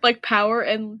inherent like power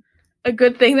and a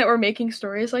good thing that we're making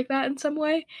stories like that in some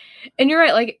way. And you're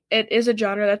right, like it is a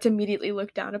genre that's immediately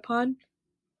looked down upon.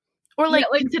 Or like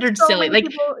considered so silly, like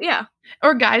people,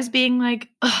 or guys being like,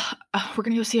 we're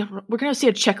gonna go see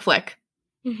a chick flick.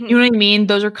 You know what I mean?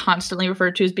 Those are constantly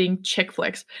referred to as being chick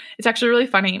flicks. It's actually really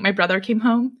funny. My brother came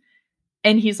home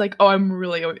and he's like, "Oh, I'm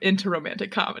really into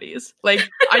romantic comedies." Like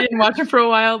I didn't watch them for a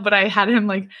while, but I had him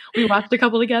like we watched a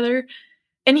couple together,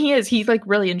 and he's like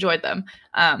really enjoyed them.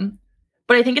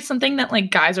 But I think it's something that like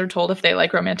guys are told if they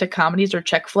like romantic comedies or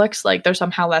chick flicks, like they're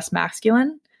somehow less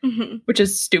masculine. which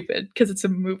is stupid because it's a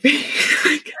movie.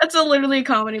 That's literally a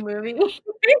comedy movie.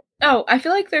 Oh, I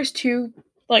feel like there's two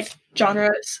like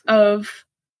genres of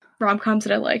rom-coms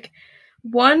that I like.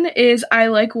 One is I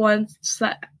like ones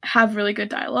that have really good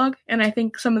dialogue, and I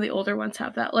think some of the older ones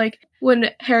have that. Like When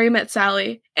Harry Met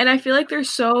Sally, and I feel like there's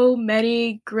so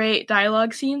many great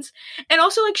dialogue scenes, and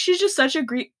also like she's just such a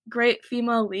great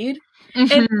female lead.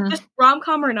 And just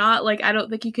rom-com or not, like I don't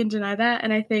think you can deny that.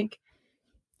 And I think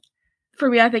for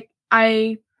me,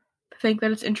 I think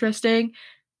that it's interesting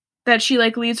that she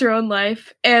like leads her own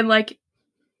life, and like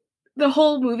the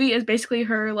whole movie is basically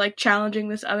her like challenging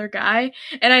this other guy,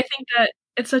 and I think that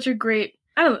it's such a great.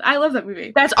 I love that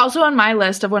movie. That's also on my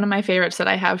list of one of my favorites that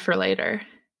I have for later.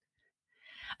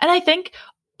 And I think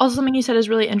also something you said is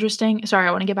really interesting. Sorry,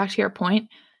 I want to get back to your point,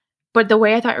 but the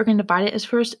way I thought we were going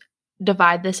to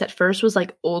divide this at first was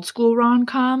like old school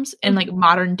rom-coms and like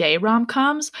modern day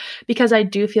rom-coms, because I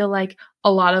do feel like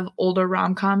a lot of older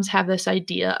rom-coms have this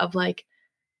idea of like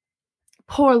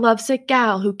poor lovesick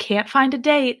gal who can't find a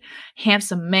date,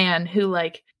 handsome man who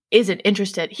like isn't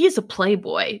interested. He's a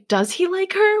playboy. Does he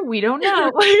like her? We don't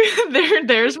know. Like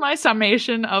there's my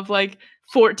summation of like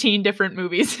 14 different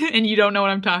movies and you don't know what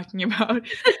I'm talking about.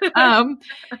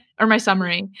 Or my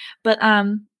summary. But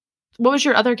what was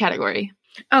your other category?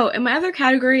 Oh, and my other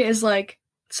category is like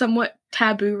somewhat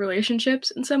taboo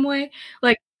relationships in some way.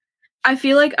 Like I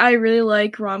feel like I really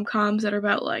like rom-coms that are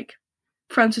about like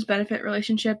friends with benefit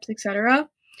relationships, etc.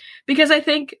 Because I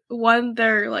think one,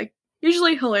 they're like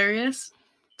usually hilarious,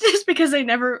 just because they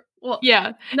never, well,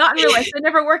 yeah, not in real life, they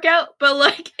never work out, but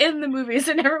like in the movies,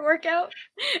 they never work out,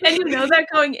 and you know that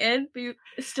going in, but you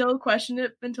still question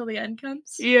it until the end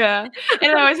comes. Yeah,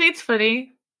 and I always think it's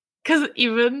funny because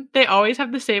even they always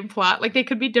have the same plot. Like they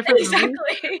could be different movies,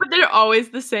 but they're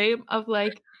always the same. Of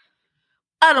like,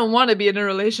 I don't want to be in a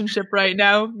relationship right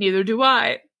now. Neither do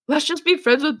I. Let's just be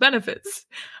friends with benefits.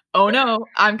 Oh no,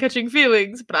 I'm catching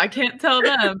feelings, but I can't tell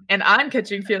them. And I'm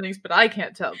catching feelings, but I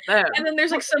can't tell them. And then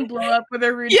there's like some blow up where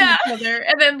they're rude to each other.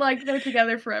 And then like they're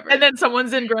together forever. And then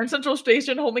someone's in Grand Central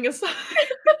Station holding a sign.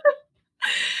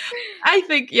 I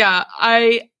think, yeah.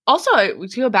 To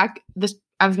go back,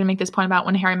 I was going to make this point about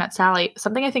When Harry Met Sally.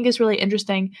 Something I think is really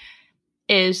interesting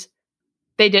is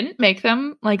they didn't make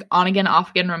them like on again,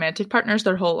 off again romantic partners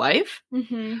their whole life.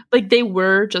 Like they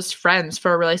were just friends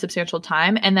for a really substantial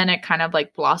time. And then it kind of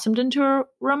like blossomed into a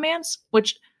romance,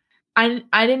 which I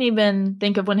didn't even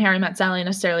think of When Harry Met Sally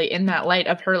necessarily in that light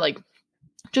of her like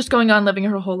just going on living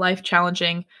her whole life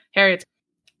challenging Harry.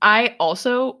 I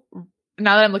also,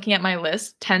 now that I'm looking at my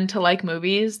list, tend to like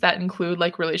movies that include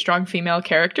like really strong female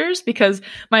characters, because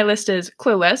my list is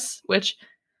Clueless, which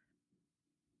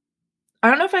I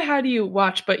don't know if I had you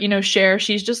watch, but, you know, Cher,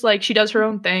 she's just, like, she does her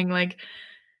own thing. Like,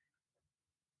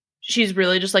 she's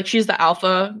really just, like, she's the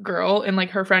alpha girl in, like,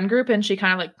 her friend group. And she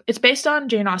kind of, like, it's based on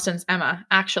Jane Austen's Emma,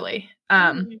 actually.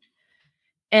 And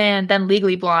then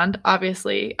Legally Blonde,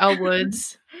 obviously. Elle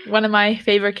Woods, one of my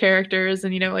favorite characters.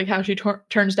 And, you know, like, how she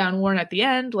turns down Warren at the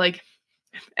end, like,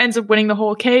 ends up winning the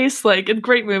whole case. Like, a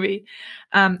great movie.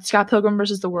 Scott Pilgrim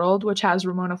vs. the World, which has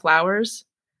Ramona Flowers.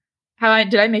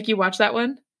 Did I make you watch that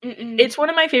one? It's one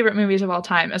of my favorite movies of all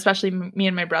time, especially me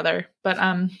and my brother. But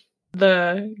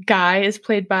the guy is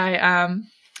played by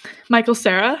Michael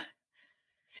Cera,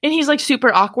 and he's like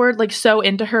super awkward, like so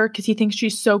into her because he thinks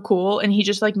she's so cool, and he's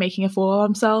just like making a fool of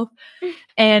himself.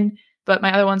 But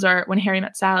my other ones are When Harry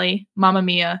Met Sally, Mamma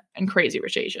Mia, and Crazy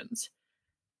Rich Asians.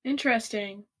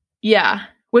 Interesting. Yeah,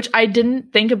 which I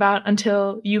didn't think about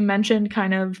until you mentioned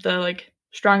kind of the like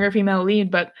stronger female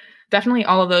lead, but definitely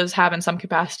all of those have in some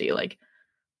capacity like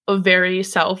a very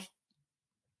self-assured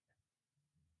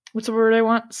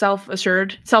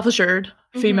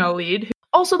female lead.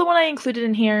 Also, the one I included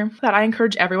in here that I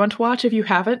encourage everyone to watch if you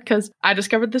haven't, because I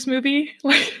discovered this movie,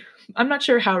 like, I'm not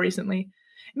sure how recently.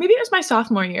 Maybe it was my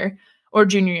sophomore year or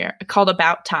junior year, called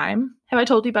About Time. Have I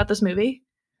told you about this movie?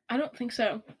 I don't think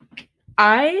so.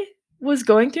 I was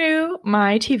going through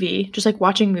my TV, just like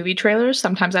watching movie trailers.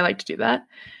 Sometimes I like to do that.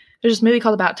 There's this movie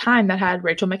called About Time that had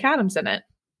Rachel McAdams in it.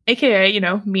 AKA, you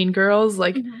know, Mean Girls,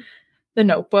 like The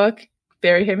Notebook,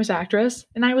 very famous actress.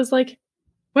 And I was like,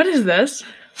 what is this?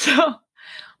 So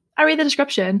I read the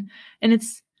description, and it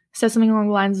says something along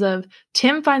the lines of,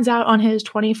 Tim finds out on his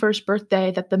 21st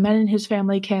birthday that the men in his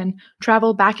family can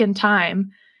travel back in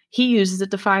time. He uses it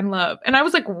to find love. And I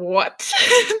was like, what?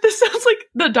 This sounds like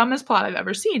the dumbest plot I've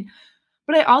ever seen.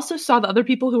 But I also saw the other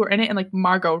people who were in it, and like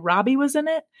Margot Robbie was in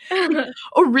it.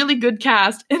 A really good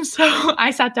cast. And so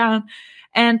I sat down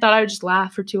and thought I would just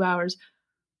laugh for 2 hours.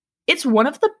 It's one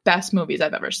of the best movies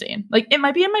I've ever seen. Like, it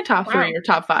might be in my top 3 or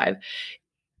top 5.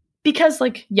 because,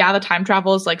 like, yeah, the time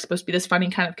travel is, like, supposed to be this funny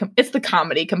kind of it's the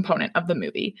comedy component of the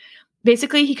movie.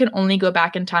 Basically, he can only go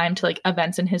back in time to, like,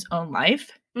 events in his own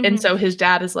life. And so his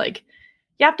dad is like,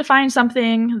 you have to find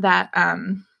something that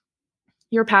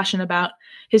you're passionate about.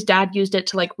 His dad used it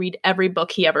to, like, read every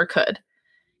book he ever could.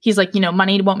 He's like,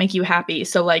 money won't make you happy.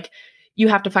 So, like, you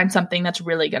have to find something that's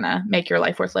really gonna make your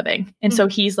life worth living. And so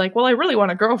he's like, well, I really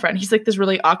want a girlfriend. He's like this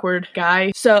really awkward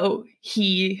guy. So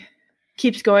he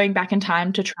keeps going back in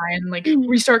time to try and, like,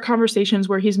 restart conversations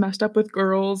where he's messed up with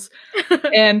girls.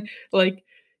 And, like,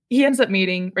 he ends up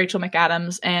meeting Rachel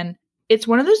McAdams. And it's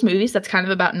one of those movies that's kind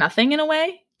of about nothing in a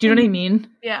way. Do you know what I mean?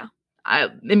 Yeah. I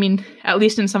mean, at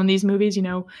least in some of these movies,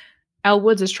 Elle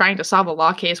Woods is trying to solve a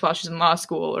law case while she's in law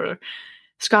school, or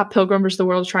Scott Pilgrim vs. the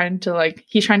World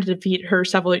he's trying to defeat her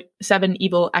seven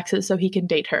evil exes so he can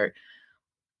date her.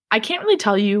 I can't really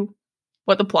tell you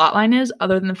what the plot line is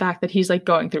other than the fact that he's, like,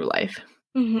 going through life.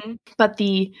 But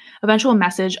the eventual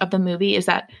message of the movie is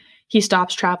that he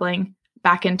stops traveling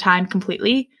back in time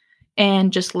completely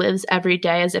and just lives every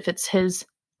day as if it's his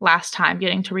last time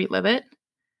getting to relive it,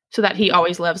 so that he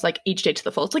always lives, like, each day to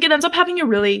the fullest. Like, it ends up having a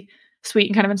really sweet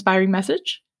and kind of inspiring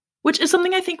message, which is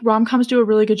something I think rom-coms do a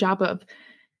really good job of,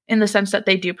 in the sense that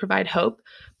they do provide hope,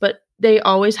 but they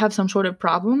always have some sort of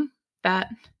problem and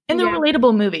they're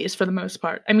relatable movies for the most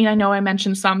part. I mean, I know I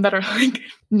mentioned some that are, like,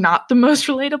 not the most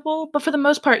relatable, but for the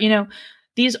most part,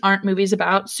 these aren't movies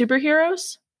about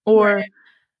superheroes or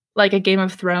like a Game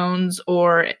of Thrones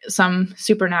or some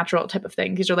supernatural type of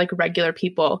thing. These are, like, regular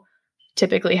people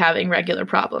typically having regular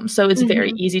problems. So it's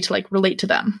very easy to, like, relate to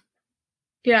them.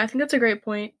 Yeah, I think that's a great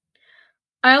point.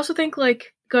 I also think,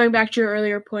 like, going back to your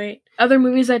earlier point, other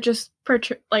movies that just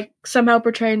somehow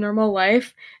portray normal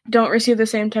life don't receive the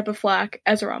same type of flack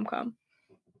as a rom-com.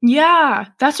 Yeah,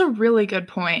 that's a really good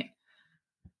point.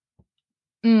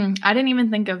 I didn't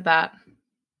even think of that.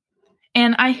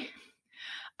 And I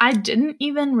didn't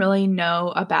even really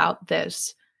know about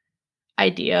this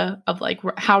idea of, like,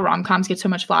 how rom-coms get so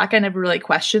much flack. I never really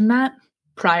questioned that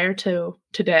prior to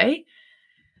today.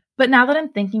 But now that I'm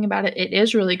thinking about it, it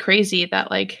is really crazy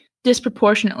that, like,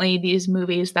 disproportionately these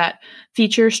movies that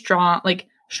feature strong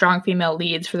female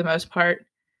leads for the most part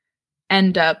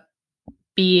end up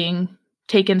being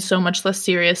taken so much less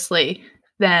seriously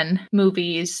than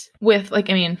movies with, like,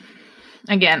 I mean,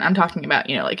 again, I'm talking about,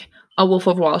 like, A Wolf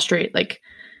of Wall Street. Like,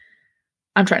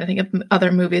 I'm trying to think of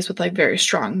other movies with, like, very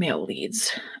strong male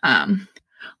leads.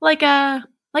 Like an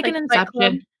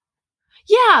Inception.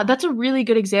 Yeah, that's a really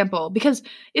good example, because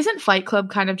isn't Fight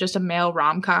Club kind of just a male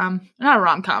rom-com? Not a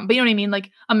rom-com, but you know what I mean? Like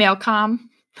a male com?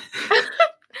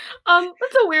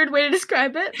 That's a weird way to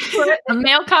describe it. But a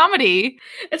male comedy.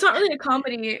 It's not really a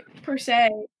comedy per se.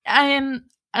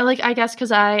 I guess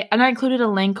because I included a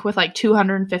link with, like,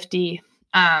 250.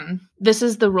 This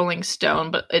is the Rolling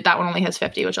Stone, but that one only has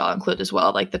 50, which I'll include as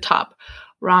well, like the top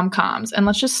rom-coms. And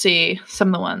let's just see some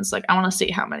of the ones. Like, I want to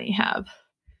see how many have.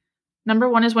 Number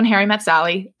 1 is When Harry Met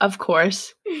Sally, of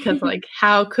course, because, like,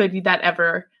 how could that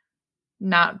ever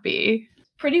not be?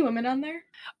 Pretty Women on there?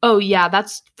 Oh, yeah,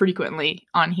 that's frequently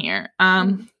on here.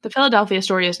 The Philadelphia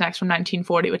Story is next from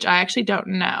 1940, which I actually don't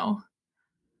know.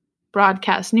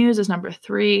 Broadcast News is number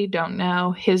 3, don't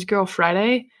know. His Girl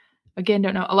Friday, again,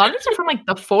 don't know. A lot of these are from, like,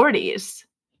 the 40s.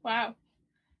 Wow.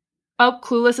 Oh,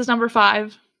 Clueless is number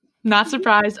 5. Not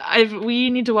surprised.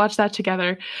 We need to watch that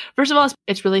together. First of all,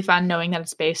 it's really fun knowing that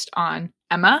it's based on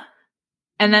Emma,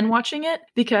 and then watching it,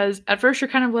 because at first you're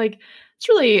kind of like, it's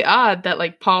really odd that,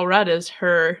 like, Paul Rudd is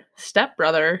her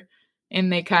stepbrother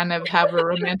and they kind of have a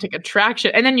romantic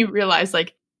attraction. And then you realize,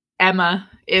 like, Emma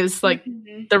is, like,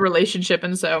 the relationship.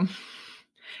 And so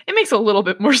it makes a little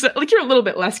bit more sense. Like, you're a little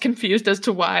bit less confused as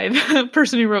to why the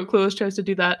person who wrote Clueless chose to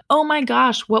do that. Oh my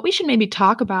gosh. What we should maybe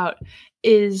talk about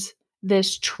is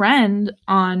this trend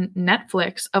on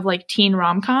Netflix of, like, teen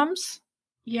rom-coms.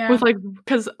 Yeah. With, like,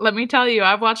 because let me tell you,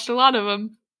 I've watched a lot of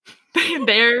them.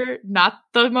 They're not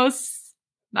the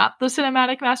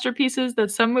cinematic masterpieces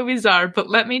that some movies are, but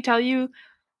let me tell you,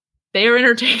 they are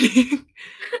entertaining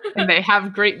and they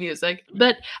have great music.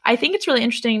 But I think it's really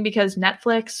interesting because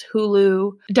Netflix,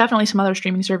 Hulu, definitely some other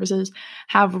streaming services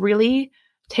have really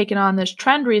taken on this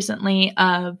trend recently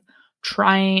of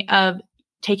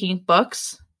taking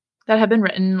books that have been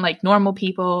written, like Normal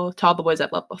People, To All the Boys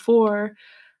I've Loved Before.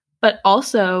 But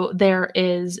also there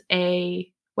is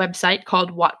a website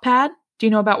called Wattpad. Do you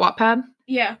know about Wattpad?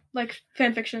 Yeah, like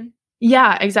fan fiction.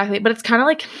 Yeah, exactly. But it's kind of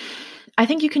like, I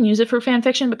think you can use it for fan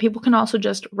fiction, but people can also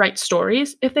just write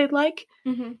stories if they'd like.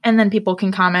 Mm-hmm. And then people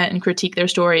can comment and critique their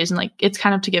stories. And, like, it's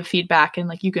kind of to give feedback, and,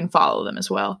 like, you can follow them as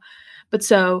well. But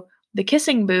so The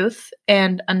Kissing Booth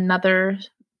and another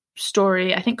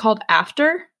story, I think called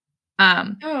After.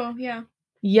 Oh, yeah.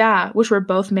 Yeah, which were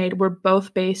both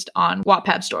based on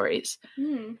Wattpad stories.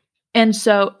 Mm. And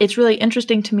so it's really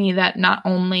interesting to me that not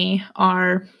only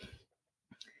are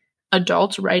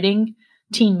adults writing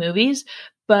teen movies,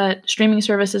 but streaming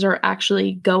services are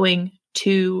actually going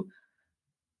to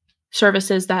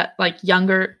services that like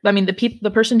younger. I mean,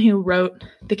 the person who wrote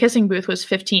The Kissing Booth was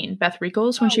 15, Beth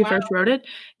Reekles, when she first wrote it.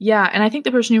 Yeah, and I think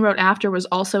the person who wrote After was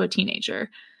also a teenager.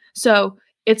 So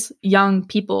it's young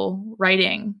people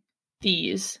writing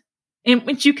these, in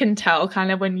which you can tell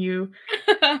kind of when you.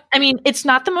 I mean, it's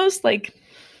not the most like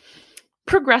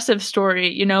progressive story,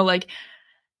 you know, like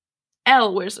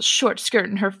Elle wears a short skirt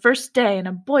in her first day and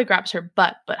a boy grabs her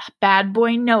butt, but bad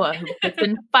boy Noah, who gets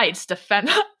in fights, defend.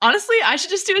 Honestly, I should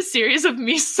just do a series of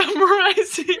me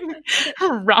summarizing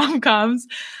rom-coms.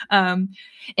 And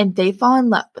they fall in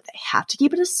love, but they have to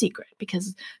keep it a secret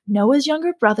because Noah's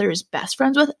younger brother is best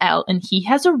friends with Elle, and he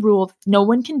has a rule: no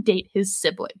one can date his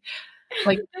sibling.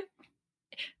 Like,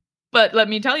 but let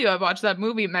me tell you, I've watched that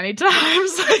movie many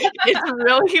times. Like, it's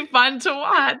really fun to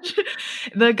watch.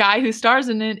 The guy who stars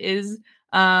in it is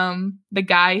the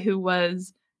guy who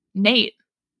was Nate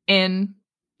in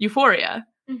Euphoria.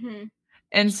 Mm-hmm.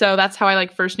 And so that's how I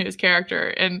like first knew his character.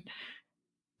 And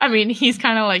I mean, he's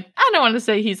kind of like, I don't want to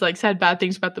say he's like said bad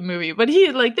things about the movie, but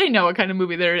he like, they know what kind of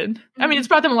movie they're in. Mm-hmm. I mean, it's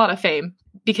brought them a lot of fame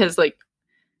because like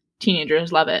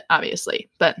teenagers love it, obviously.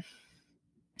 But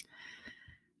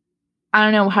I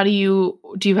don't know. How do you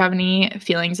have any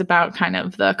feelings about kind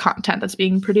of the content that's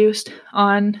being produced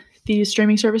on these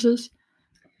streaming services?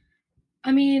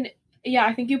 I mean, yeah,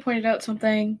 I think you pointed out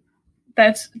something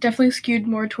that's definitely skewed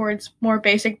more towards more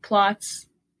basic plots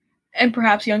and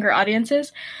perhaps younger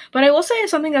audiences. But I will say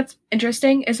something that's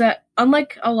interesting is that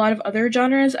unlike a lot of other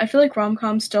genres, I feel like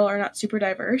rom-coms still are not super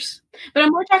diverse. But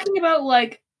I'm more talking about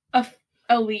like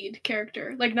a lead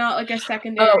character, like not like a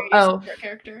secondary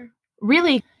character.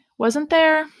 Really? Wasn't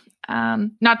there?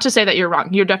 Not to say that you're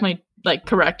wrong. You're definitely like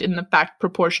correct in the fact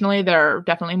proportionally there are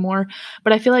definitely more.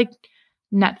 But I feel like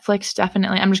Netflix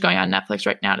definitely. I'm just going on Netflix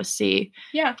right now to see.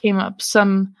 Yeah. Came up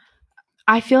some.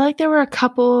 I feel like there were a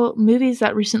couple movies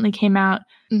that recently came out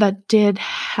that did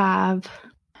have.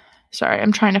 Sorry,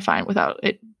 I'm trying to find without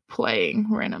it playing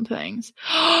random things.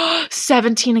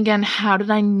 17 again. How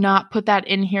did I not put that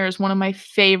in here as one of my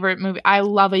favorite movies? I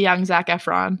love a young Zac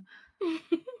Efron.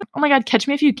 Oh my god, Catch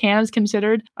Me If You Can is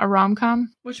considered a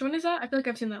rom-com. Which one is that? I feel like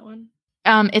I've seen that one.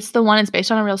 It's the one, it's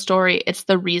based on a real story. It's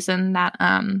the reason that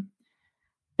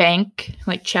bank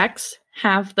like checks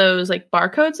have those like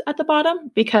barcodes at the bottom,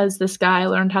 because this guy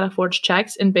learned how to forge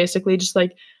checks and basically just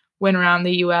like went around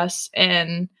the US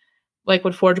and like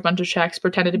would forge a bunch of checks,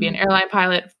 pretended to be an airline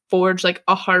pilot, forged like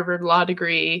a Harvard law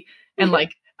degree and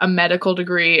like a medical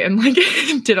degree, and like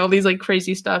did all these like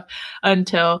crazy stuff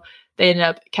until they ended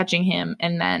up catching him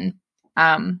and then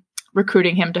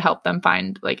recruiting him to help them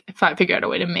figure out a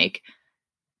way to make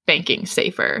banking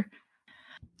safer.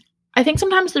 I think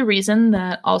sometimes the reason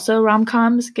that also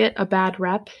rom-coms get a bad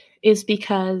rep is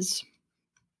because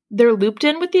they're looped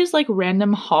in with these like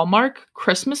random Hallmark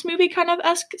Christmas movie kind of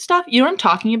esque stuff. You know what I'm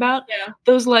talking about? Yeah.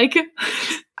 Those like,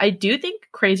 I do think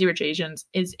Crazy Rich Asians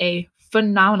is a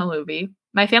phenomenal movie.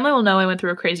 My family will know I went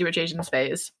through a Crazy Rich Asians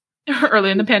phase early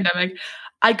in the pandemic.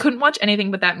 I couldn't watch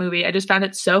anything but that movie. I just found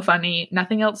it so funny.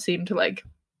 Nothing else seemed to like.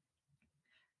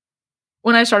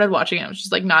 When I started watching it, I was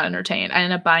just like not entertained. I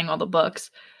ended up buying all the books.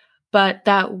 But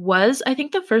that was, I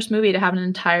think, the first movie to have an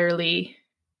entirely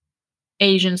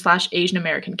Asian/Asian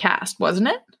American cast, wasn't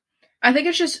it? I think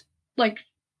it's just like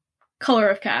color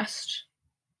of cast.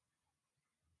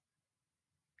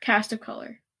 Cast of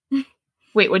color.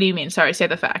 Wait, what do you mean? Sorry, say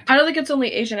the fact. I don't think it's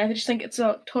only Asian. I just think it's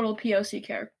a total POC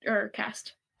character or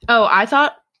cast. Oh, I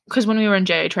thought, because when we were in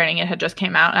JA training, it had just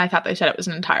came out, and I thought they said it was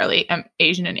an entirely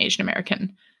Asian and Asian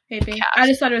American maybe cast. I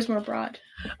just thought it was more broad.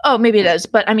 Oh, maybe it is.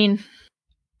 But I mean,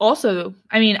 also,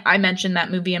 I mean, I mentioned that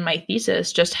movie in my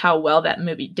thesis, just how well that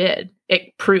movie did.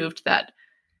 It proved that,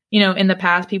 you know, in the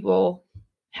past, people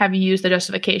have used the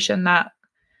justification that,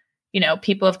 you know,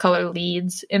 people of color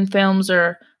leads in films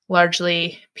are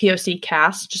largely POC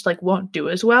casts, just like won't do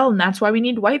as well. And that's why we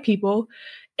need white people.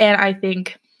 And I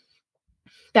think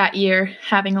that year,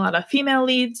 having a lot of female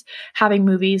leads, having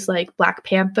movies like Black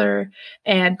Panther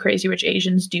and Crazy Rich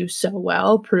Asians do so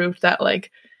well, proved that, like,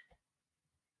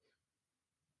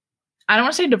 I don't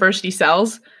want to say diversity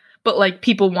sells, but like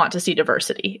people want to see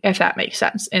diversity, if that makes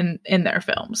sense, in their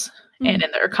films and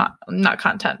in their not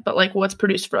content, but like what's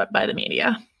produced by the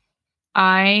media.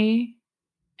 I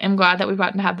am glad that we've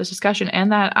gotten to have this discussion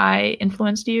and that I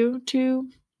influenced you to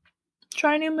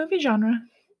try a new movie genre.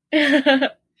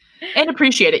 And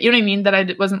appreciate it. You know what I mean? That I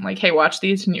wasn't like, hey, watch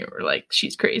these, and you were like,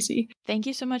 she's crazy. Thank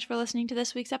you so much for listening to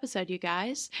this week's episode, you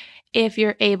guys. If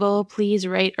you're able, please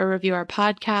rate or review our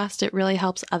podcast. It really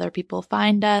helps other people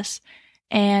find us.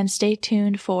 And stay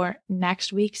tuned for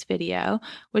next week's video,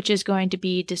 which is going to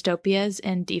be dystopias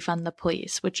and defund the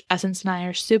police, which Essence and I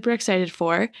are super excited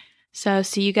for. So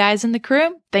see you guys in the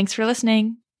crew. Thanks for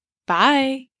listening.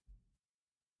 Bye.